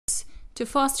to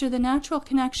foster the natural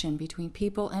connection between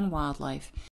people and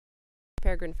wildlife.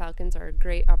 Peregrine falcons are a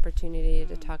great opportunity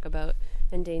to talk about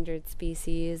endangered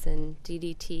species and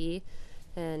DDT,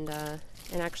 and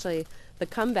actually the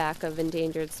comeback of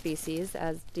endangered species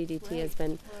as DDT has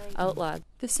been outlawed.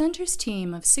 The Center's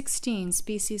team of 16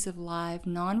 species of live,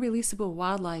 non-releasable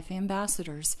wildlife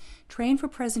ambassadors trained for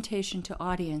presentation to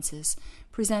audiences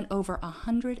present over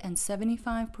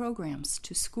 175 programs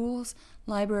to schools,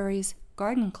 libraries,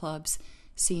 garden clubs,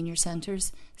 senior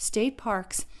centers, state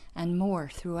parks, and more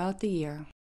throughout the year.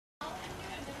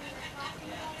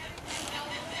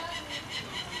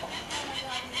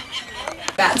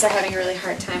 Bats are having a really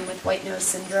hard time with white nose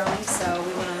syndrome, so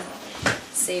we want to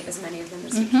save as many of them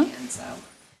as we can.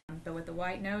 But with the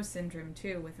white nose syndrome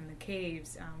too, within the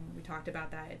caves, we talked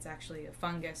about that. It's actually a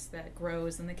fungus that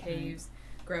grows in the caves,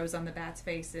 grows on the bats'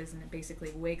 faces, and it basically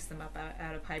wakes them up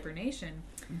out of hibernation,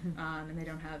 and they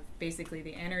don't have basically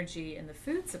the energy and the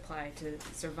food supply to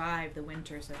survive the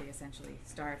winter, so they essentially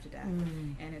starve to death.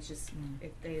 And it's just,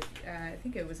 I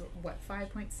think it was, what,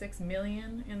 5.6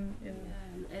 million in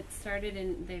it started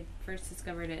they first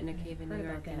discovered it in a cave in New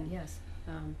York in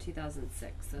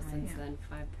 2006, so since then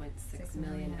 5.6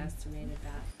 million estimated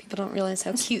bats. People don't realize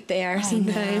how cute they are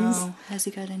sometimes. Has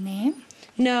he got a name?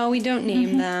 No, we don't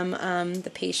name them, the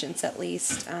patients at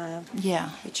least.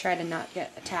 We try to not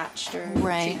get attached or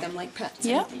treat them like pets or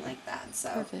anything like that.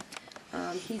 So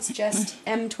he's just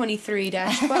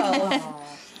M23-12.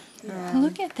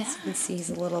 Look at that. So you can see he's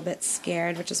a little bit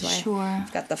scared, which is why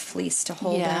I've got the fleece to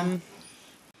hold him.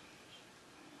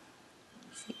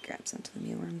 So he grabs onto the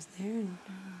mealworms there and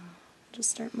just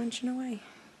start munching away.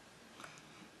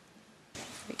 There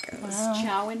he goes. Wow.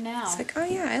 Chowing now. It's like, oh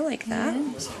yeah, I like that.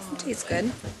 It tastes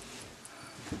good.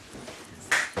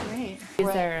 Great. These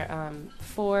are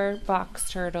 4 box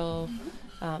turtle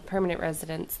permanent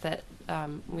residents that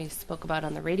we spoke about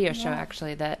on the radio show,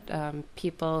 actually, that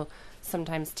people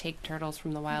sometimes take turtles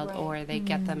from the wild or they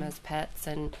get them as pets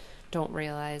and don't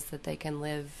realize that they can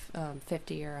live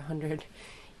 50 or 100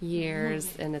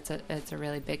 years, and it's a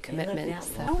really big commitment.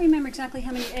 So. I don't remember exactly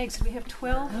how many eggs. We have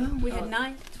 12. We had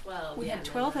 9. 12. We had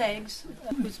 12 eggs.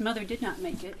 His mother did not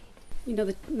make it. You know,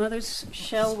 the mother's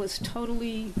shell was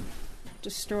totally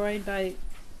destroyed by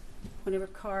whatever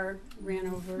car ran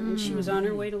over, and she was on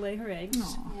her way to lay her eggs.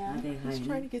 He's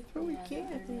trying to get through. We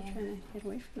can't. They're trying to get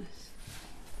away from us.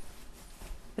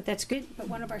 But that's good. But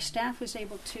one of our staff was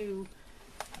able to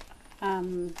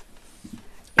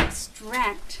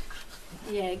extract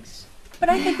the eggs. But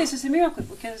I think this is a miracle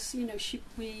because, you know,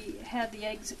 we had the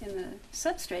eggs in the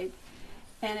substrate,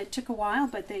 and it took a while,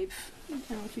 but they've, I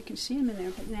don't know if you can see them in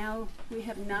there, but now we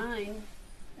have 9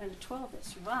 out of 12 that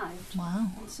survived. Wow.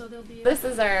 And so they'll be... This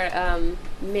is our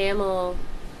mammal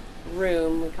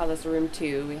room. We call this room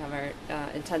 2. We have our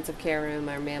intensive care room,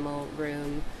 our mammal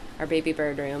room, our baby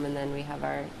bird room, and then we have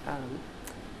our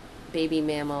baby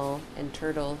mammal and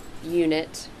turtle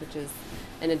unit, which is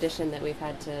an addition that we've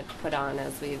had to put on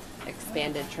as we've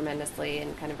expanded tremendously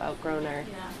and kind of outgrown our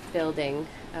building.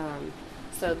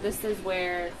 So this is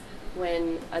where,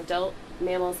 when adult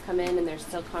mammals come in and they're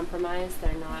still compromised,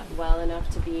 they're not well enough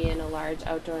to be in a large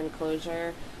outdoor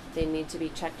enclosure, they need to be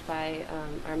checked by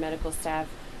our medical staff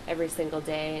every single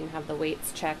day and have the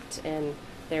weights checked and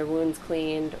their wounds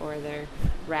cleaned or their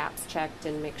wraps checked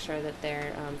and make sure that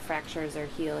their fractures are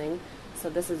healing. So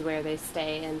this is where they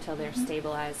stay until they're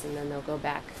stabilized, and then they'll go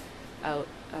back out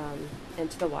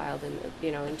into the wild and,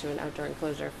 you know, into an outdoor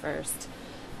enclosure first.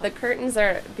 The curtains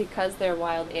are, because they're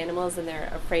wild animals and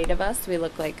they're afraid of us, we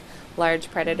look like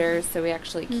large predators, so we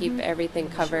actually keep everything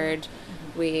covered.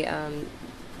 We,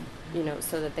 you know,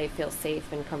 so that they feel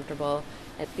safe and comfortable.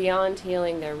 And beyond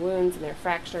healing their wounds and their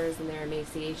fractures and their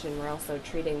emaciation, we're also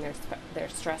treating their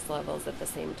stress levels at the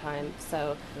same time.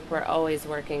 So we're always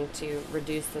working to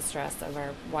reduce the stress of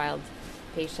our wild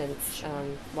patients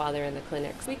while they're in the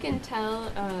clinics. We can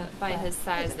tell by his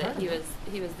size that he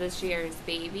was this year's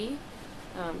baby.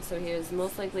 So he was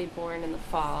most likely born in the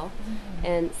fall,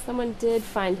 and someone did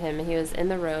find him, and he was in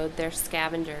the road. They're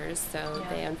scavengers, so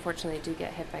they unfortunately do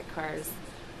get hit by cars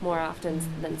more often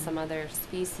than some other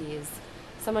species.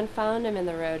 Someone found him in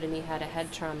the road, and he had a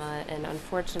head trauma, and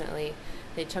unfortunately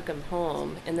they took him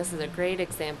home. And this is a great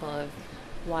example of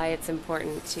why it's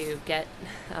important to get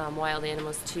wild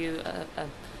animals to a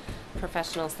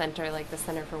professional center like the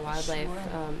Center for Wildlife.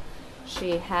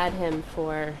 She had him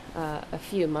for a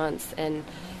few months, and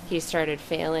he started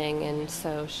failing, and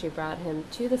so she brought him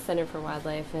to the Center for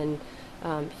Wildlife, and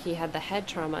he had the head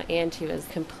trauma, and he was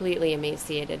completely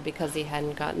emaciated because he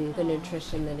hadn't gotten the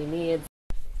nutrition that he needs.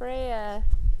 Freya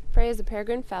Freya's a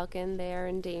peregrine falcon. They are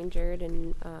endangered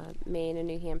in Maine and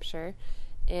New Hampshire,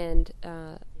 and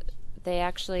they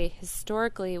actually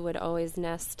historically would always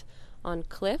nest on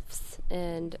cliffs,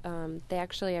 and they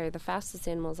actually are the fastest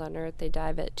animals on Earth. They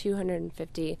dive at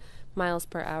 250 miles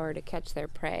per hour to catch their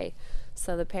prey.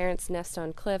 So the parents nest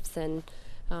on cliffs, and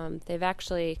they've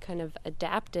actually kind of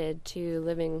adapted to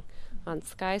living on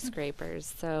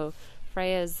skyscrapers. So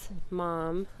Freya's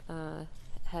mom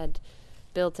had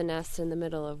built a nest in the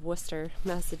middle of Worcester,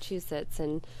 Massachusetts,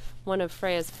 and one of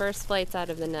Freya's first flights out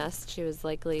of the nest, she was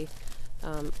likely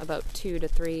about 2 to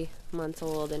 3 months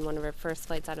old, and one of her first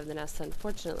flights out of the nest,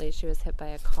 unfortunately, she was hit by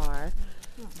a car.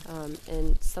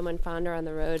 And someone found her on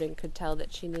the road and could tell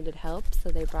that she needed help, so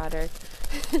they brought her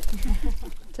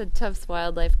to Tufts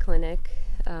Wildlife Clinic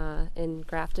in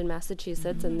Grafton,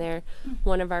 Massachusetts, and they're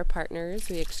one of our partners.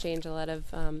 We exchange a lot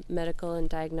of medical and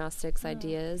diagnostics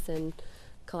ideas and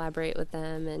collaborate with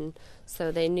them, and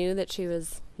so they knew that she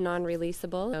was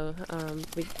non-releasable. So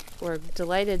we were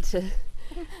delighted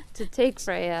to take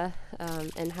Freya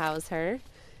and house her,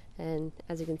 and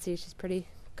as you can see, she's pretty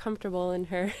comfortable in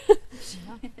her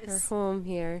her home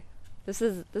here. This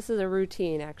is a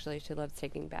routine, actually. She loves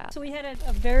taking baths. So we had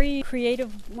a very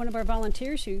creative one of our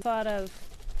volunteers who thought of,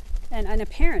 and a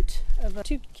parent of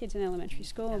 2 kids in elementary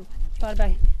school, thought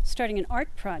about starting an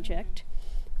art project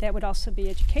that would also be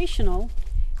educational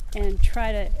and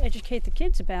try to educate the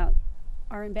kids about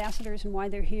our ambassadors and why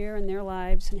they're here and their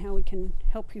lives and how we can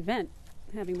help prevent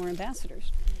having more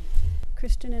ambassadors.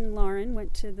 Kristen and Lauren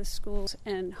went to the schools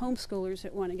and homeschoolers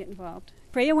that want to get involved.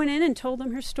 Freya went in and told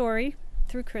them her story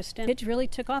through Kristen. It really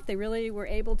took off. They really were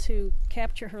able to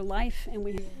capture her life, and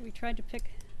we tried to pick,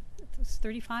 it was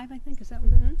 35, I think, is that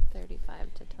what?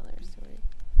 35 to tell her story.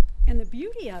 And the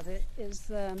beauty of it is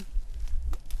the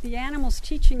animals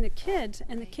teaching the kids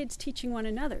and the kids teaching one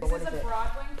another. This is a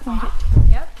Broadwing hawk.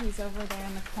 Yep, he's over there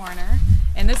in the corner.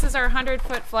 And this is our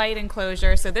 100-foot flight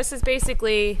enclosure. So this is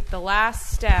basically the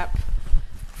last step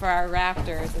for our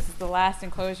raptors. This is the last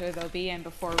enclosure they'll be in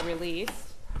before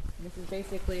release. This is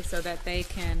basically so that they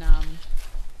can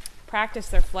practice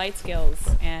their flight skills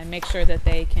and make sure that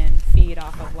they can feed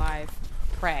off of live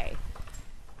prey.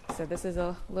 So this is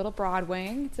a little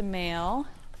Broadwing. It's a male.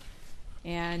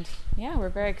 And yeah, we're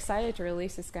very excited to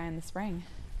release this guy in the spring.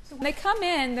 So when they come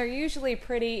in, they're usually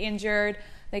pretty injured.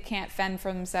 They can't fend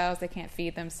for themselves. They can't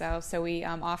feed themselves. So we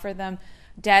offer them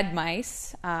dead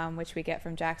mice, which we get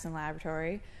from Jackson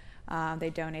Laboratory. They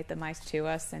donate the mice to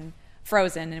us and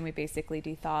frozen, and we basically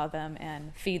de-thaw them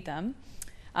and feed them.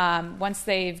 Once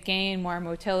they've gained more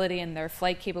motility and their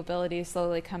flight capabilities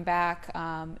slowly come back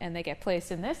and they get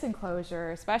placed in this enclosure,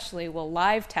 especially, we'll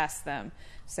live test them.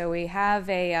 So we have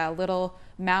a little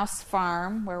mouse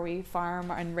farm where we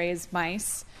farm and raise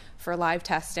mice for live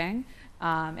testing,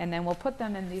 and then we'll put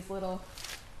them in these little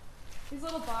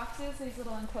boxes, these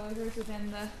little enclosures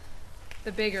within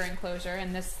the bigger enclosure,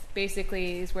 and this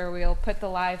basically is where we'll put the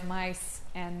live mice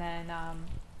and then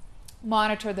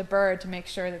monitor the bird to make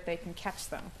sure that they can catch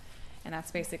them, and that's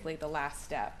basically the last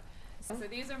step. So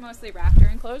these are mostly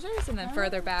raptor enclosures, and then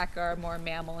further back are more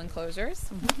mammal enclosures.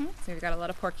 So we've got a lot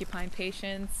of porcupine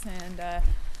patients and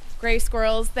gray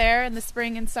squirrels there in the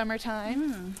spring and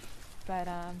summertime. But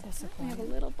we have a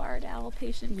little barred owl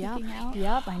patient peeking out.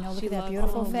 Yep, I know. Look at that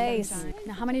beautiful face.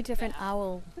 Now, how many different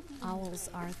owls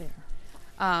are there?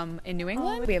 In New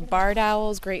England, we have barred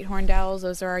owls, great horned owls.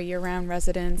 Those are our year-round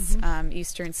residents.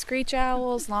 Eastern screech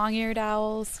owls, long-eared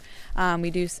owls.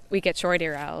 We get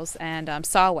short-eared owls and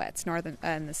saw-whets,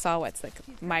 and the saw-whets that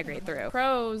migrate through.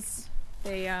 Crows,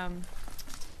 they're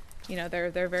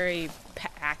very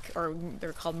pack, or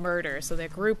they're called murder. So they're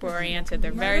group-oriented.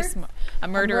 They're very smart. A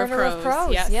murder of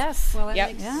crows. Yes. Well,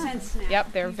 that makes sense now.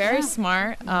 Yep. They're very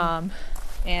smart.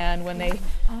 And when they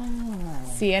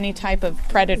see any type of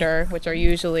predator, which are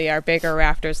usually our bigger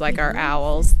raptors like our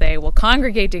owls, they will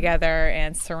congregate together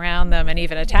and surround them and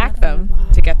even attack them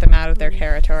to get them out of their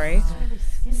territory.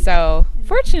 So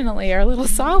fortunately, our little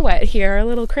saw-whet here, our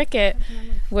little cricket,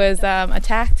 was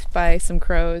attacked by some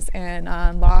crows and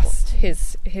lost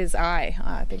his eye.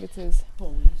 I think it's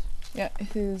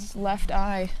his left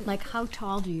eye. Like, how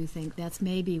tall do you think? That's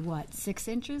maybe, 6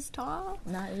 inches tall?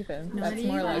 Not even. Not That's even?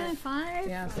 more like 5?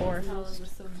 Yeah, 4.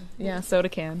 Yeah, soda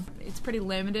can. It's pretty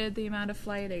limited, the amount of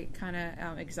flight. It kind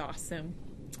of exhausts him.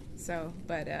 So,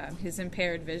 but his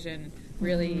impaired vision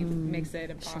really makes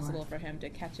it impossible for him to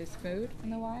catch his food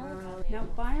in the wild. Now,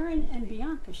 Byron and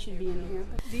Bianca should be in here.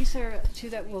 But these are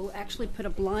 2 that will actually put a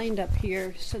blind up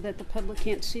here so that the public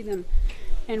can't see them.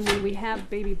 And when we have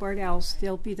baby barred owls,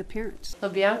 they'll be the parents. Well,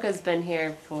 Bianca's been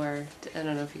here for, I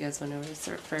don't know if you guys went over this,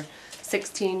 for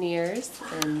 16 years.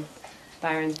 And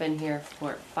Byron's been here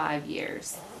for 5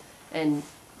 years, and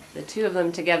the two of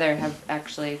them together have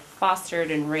actually fostered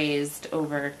and raised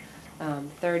over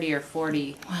 30 or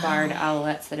 40 barred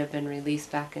owlets that have been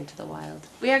released back into the wild.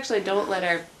 We actually don't let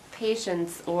our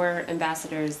patients or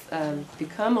ambassadors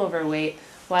become overweight.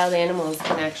 Wild animals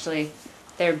can actually,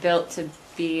 they're built to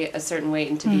be a certain weight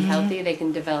and to be healthy. They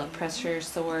can develop pressure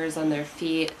sores on their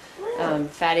feet,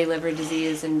 fatty liver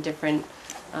disease, and different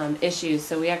issues.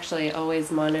 So we actually always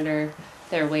monitor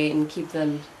their weight and keep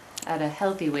them at a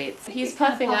healthy weight. He's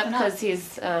puffing up because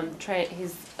he's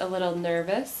he's a little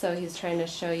nervous, so he's trying to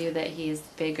show you that he's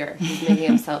bigger. He's making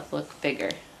himself look bigger.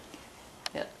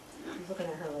 Yeah. He's looking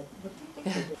at her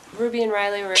like, Ruby and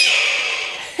Riley were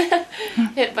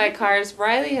hit by cars.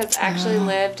 Riley has actually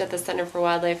lived at the Center for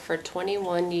Wildlife for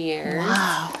 21 years.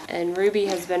 Wow. And Ruby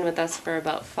has been with us for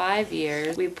about 5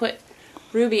 years. We put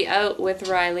Ruby out with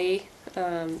Riley.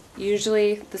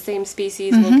 Usually the same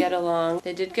species will get along.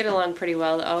 They did get along pretty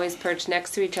well. They always perch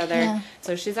next to each other. Yeah.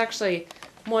 So she's actually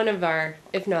one of our,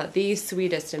 if not the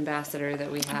sweetest ambassador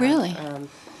that we have. Really?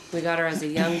 We got her as a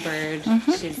young bird.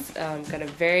 She's got a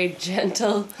very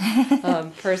gentle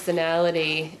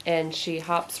personality, and she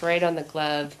hops right on the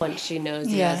glove once she knows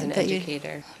you as an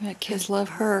educator. Kids love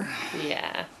her.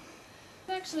 Yeah.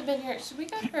 We've actually been here, we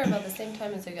got her about the same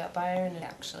time as we got Byron,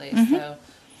 actually. So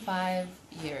 5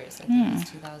 years, I think it was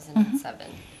 2007.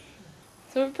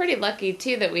 So we're pretty lucky,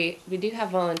 too, that we do have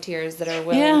volunteers that are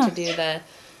willing to do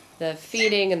the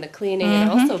feeding and the cleaning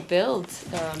and also build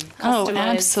customized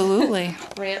absolutely.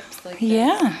 ramps like this.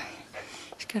 Yeah.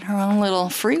 She's got her own little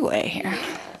freeway here.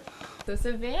 So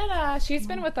Savannah, she's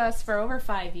been with us for over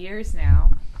 5 years now,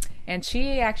 and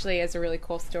she actually has a really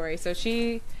cool story. So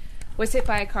she was hit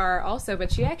by a car also,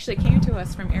 but she actually came to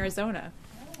us from Arizona.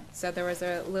 So there was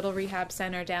a little rehab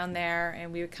center down there,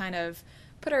 and we would kind of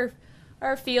put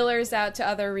our feelers out to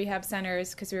other rehab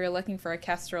centers because we were looking for a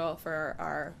kestrel for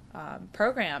our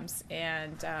programs,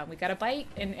 and we got a bite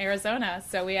in Arizona,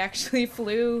 so we actually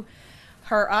flew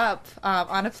her up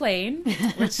on a plane,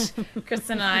 which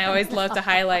Kristen and I always love to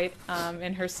highlight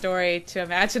in her story, to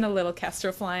imagine a little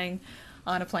kestrel flying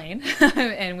on a plane,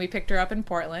 and we picked her up in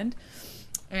Portland.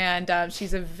 And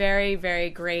she's a very, very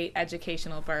great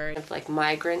educational bird. It's like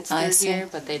migrants live here,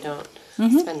 but they don't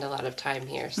spend a lot of time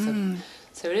here.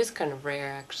 So it is kind of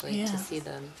rare, actually, to see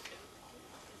them.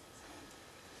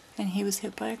 And he was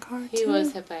hit by a car, too? He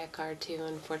was hit by a car, too,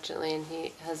 unfortunately, and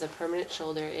he has a permanent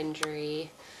shoulder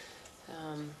injury.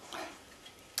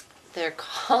 They're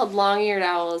called long-eared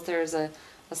owls. There's a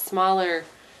smaller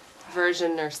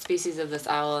version or species of this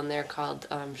owl, and they're called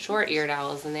short-eared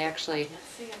owls, and they actually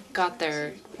got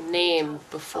their name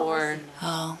before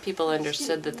people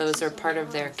understood that those are part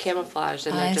of their camouflage,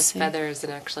 and they're just feathers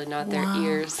and actually not their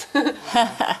ears.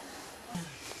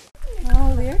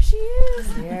 Oh, there she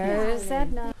is. There's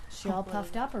Edna. She all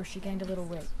puffed up, or she gained a little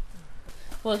weight?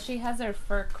 Well, she has her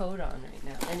fur coat on right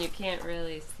now, and you can't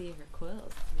really see her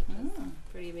quills.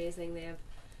 It's pretty amazing. They have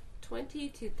 20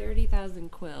 to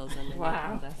 30,000 quills underneath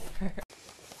all that fur.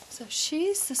 So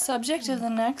she's the subject of the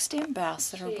next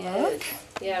ambassador book.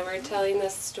 Yeah, we're telling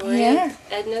this story of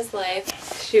Edna's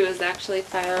life. She was actually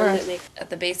found at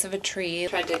the base of a tree.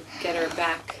 Tried to get her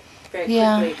back very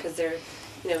quickly because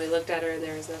we looked at her and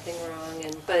there was nothing wrong.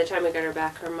 And by the time we got her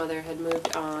back, her mother had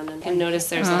moved on. And noticed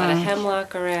there's a lot of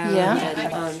hemlock around.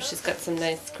 And she's got some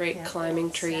nice, great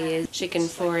climbing trees. She can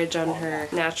forage on her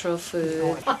natural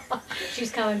food.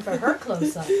 She's coming for her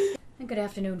close-up. And good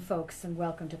afternoon, folks, and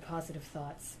welcome to Positive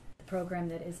Thoughts, the program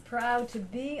that is proud to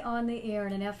be on the air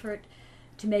in an effort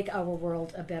to make our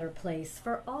world a better place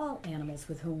for all animals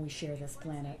with whom we share this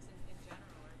planet.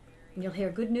 And you'll hear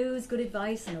good news, good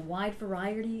advice, and a wide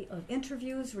variety of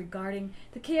interviews regarding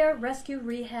the care, rescue,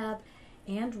 rehab,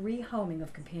 and rehoming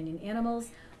of companion animals,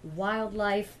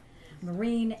 wildlife,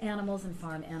 marine animals, and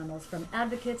farm animals from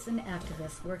advocates and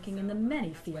activists working in the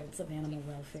many fields of animal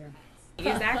welfare. He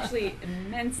is actually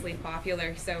immensely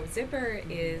popular. So Zipper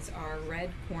is our red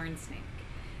corn snake,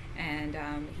 and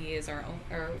he is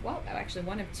actually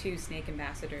one of 2 snake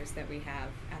ambassadors that we have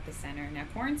at the center. Now,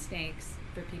 corn snakes,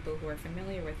 for people who are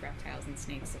familiar with reptiles and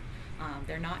snakes,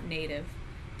 they're not native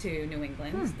to New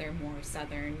England. They're more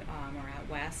southern or out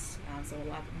west, so a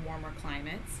lot warmer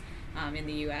climates in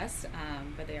the U.S.,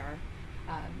 but they are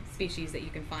species that you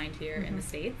can find here in the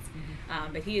States.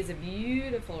 But he is a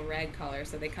beautiful red color,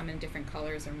 so they come in different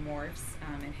colors or morphs,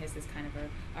 and his is kind of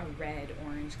a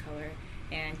red-orange color.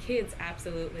 And kids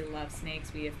absolutely love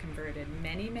snakes. We have converted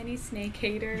many snake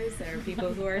haters. There are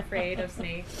people who are afraid of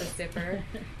snakes, the zipper.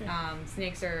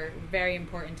 Snakes are very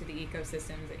important to the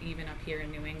ecosystems, even up here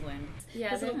in New England. Yeah,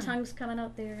 his little tongue's coming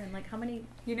out there, and like how many?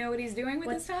 You know what he's doing with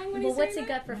his tongue? What's he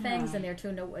got for fangs in there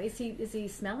too? No, is he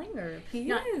smelling or? He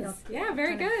is. You know, yeah,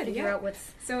 very good. Figure out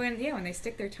what's. So when they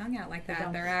stick their tongue out like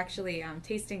that, they're actually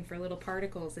tasting for little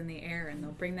particles in the air, and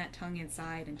they'll bring that tongue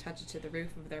inside and touch it to the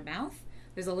roof of their mouth.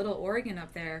 There's a little organ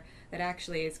up there that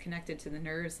actually is connected to the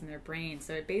nerves in their brain.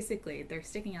 So basically, they're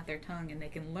sticking out their tongue, and they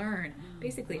can learn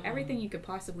basically everything you could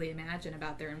possibly imagine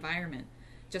about their environment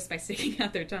just by sticking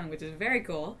out their tongue, which is very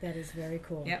cool. That is very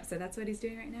cool. Yep, so that's what he's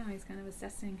doing right now. He's kind of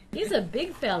assessing. He's a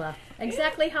big fella.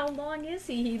 Exactly how long is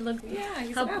he? He looks. Yeah,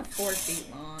 he's about 4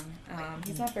 feet long.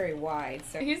 He's not very wide.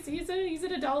 So he's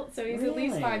an adult, so he's at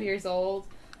least 5 years old.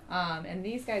 And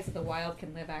these guys at the wild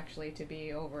can live actually to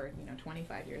be over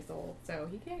 25 years old. So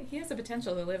he has the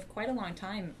potential to live quite a long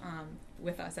time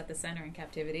with us at the center in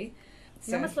captivity.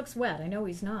 He almost looks wet. I know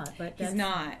he's not, but he's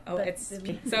not.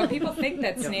 So people think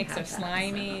that snakes are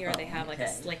slimy or they have like a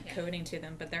slick coating to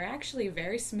them, but they're actually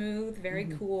very smooth, very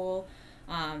cool.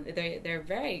 They're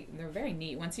very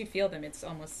neat. Once you feel them, it's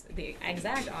almost the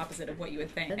exact opposite of what you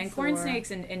would think. And corn snakes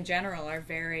in general are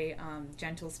very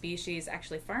gentle species.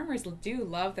 Actually, farmers do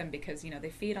love them because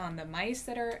they feed on the mice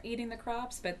that are eating the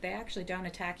crops, but they actually don't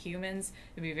attack humans.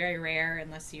 It'd be very rare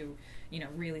unless you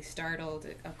really startled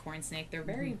a corn snake. They're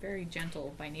very very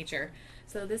gentle by nature.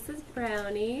 So this is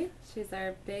Brownie. She's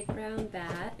our big brown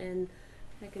bat, and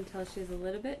I can tell she's a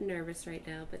little bit nervous right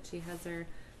now, but she has her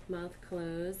mouth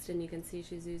closed, and you can see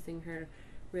she's using her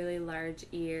really large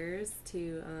ears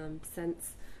to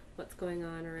sense what's going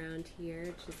on around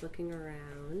here. She's looking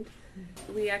around.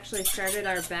 We actually started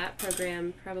our bat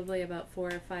program probably about 4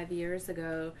 or 5 years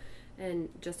ago, and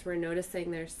just we're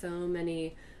noticing there's so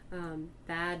many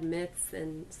bad myths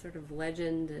and sort of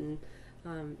legend, and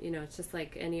it's just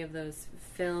like any of those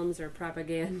films or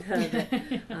propaganda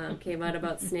that came out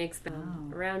about snakes.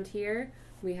 Around here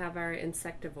we have our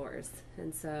insectivores,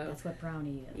 and so that's what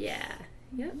Brownie is. Yeah.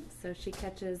 Yep. So she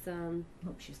catches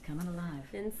she's coming alive.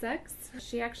 Insects.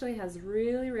 She actually has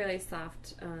really, really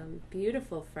soft,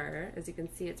 beautiful fur. As you can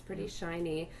see, it's pretty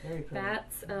shiny. Very pretty.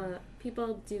 Bats,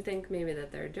 people do think maybe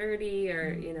that they're dirty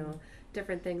or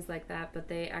different things like that, but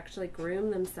they actually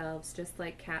groom themselves just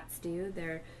like cats do.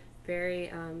 They're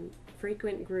very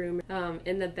frequent groom.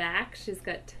 In the back, she's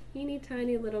got teeny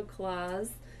tiny little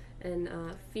claws and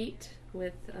feet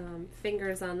with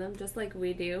fingers on them, just like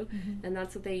we do, and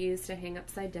that's what they use to hang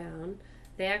upside down.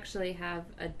 They actually have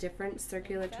a different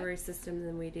circulatory system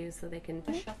than we do, so they can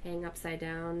hang upside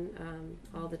down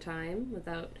all the time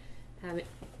without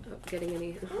getting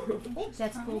any.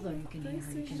 That's cool, though. You can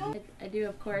hear her. I do,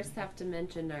 of course, have to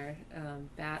mention our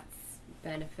bats'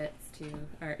 benefits to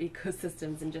our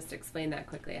ecosystems and just explain that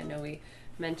quickly. I know we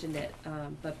mentioned it,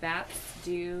 but bats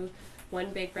do.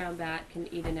 One big brown bat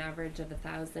can eat an average of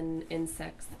 1,000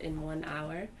 insects in 1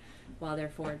 hour while they're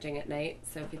foraging at night.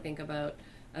 So if you think about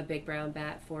a big brown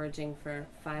bat foraging for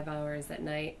 5 hours at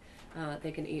night,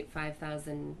 they can eat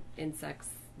 5,000 insects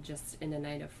just in a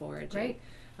night of foraging. Great.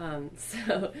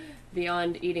 So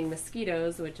beyond eating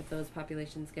mosquitoes, which if those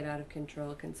populations get out of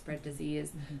control can spread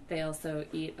disease, they also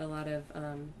eat a lot of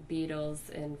beetles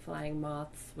and flying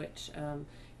moths, which,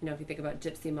 if you think about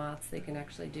gypsy moths, they can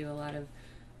actually do a lot of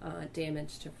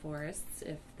damage to forests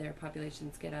if their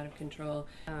populations get out of control.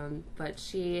 But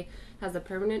she has a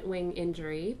permanent wing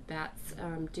injury. Bats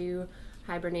do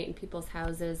hibernate in people's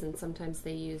houses, and sometimes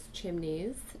they use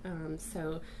chimneys.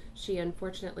 So she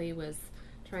unfortunately was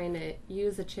trying to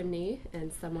use a chimney,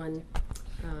 and someone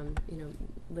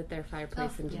lit their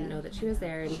fireplace and didn't know that she was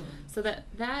there. And so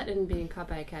that and being caught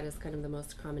by a cat is kind of the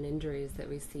most common injuries that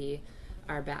we see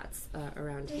our bats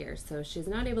around here. So she's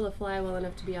not able to fly well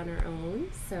enough to be on her own,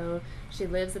 so she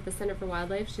lives at the Center for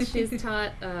Wildlife. She's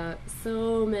taught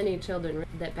so many children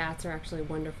that bats are actually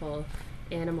wonderful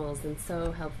animals and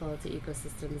so helpful to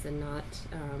ecosystems, and not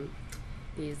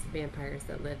these vampires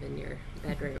that live in your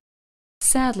bedroom.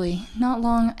 Sadly, not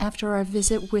long after our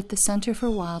visit with the Center for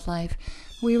Wildlife,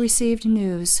 we received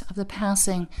news of the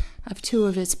passing of 2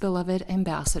 of its beloved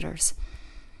ambassadors,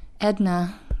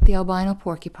 Edna, the albino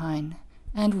porcupine,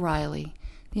 and Riley,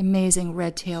 the amazing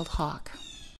red-tailed hawk.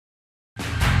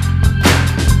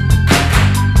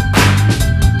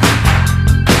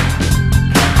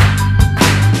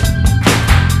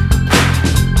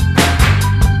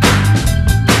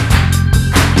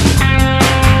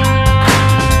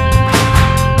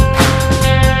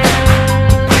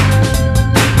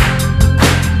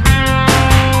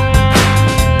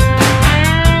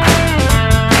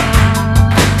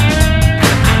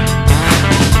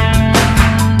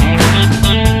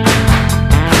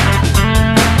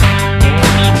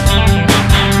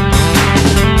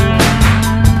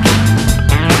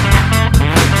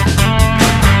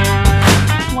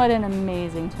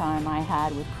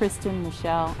 Kristen,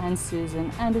 Michelle, and Susan,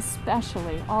 and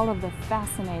especially all of the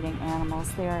fascinating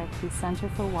animals there at the Center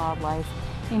for Wildlife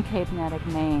in Cape Neddick,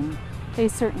 Maine. They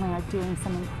certainly are doing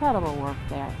some incredible work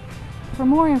there. For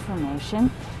more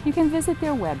information, you can visit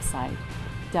their website,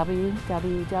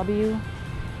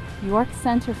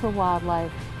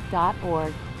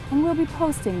 www.yorkcenterforwildlife.org, and we'll be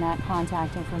posting that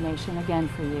contact information again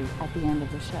for you at the end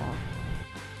of the show.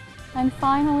 And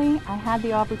finally, I had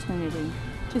the opportunity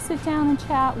to sit down and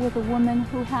chat with a woman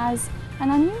who has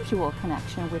an unusual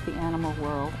connection with the animal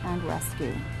world and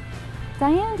rescue.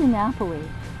 Diane DiNapoli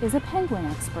is a penguin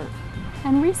expert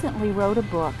and recently wrote a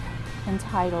book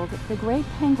entitled The Great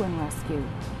Penguin Rescue,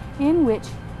 in which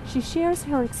she shares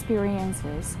her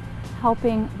experiences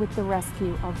helping with the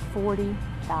rescue of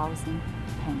 40,000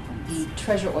 penguins. The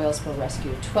treasure oil spill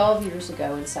rescue 12 years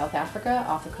ago in South Africa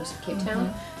off the coast of Cape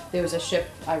Town. There was a ship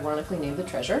ironically named the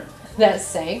Treasure that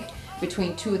sank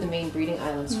between two of the main breeding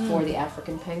islands for the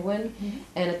African penguin.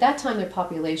 And at that time their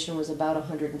population was about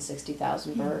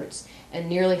 160,000 birds. And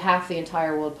nearly half the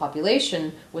entire world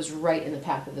population was right in the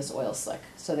path of this oil slick.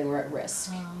 So they were at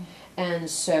risk. And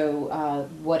so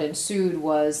what ensued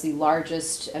was the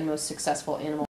largest and most successful animal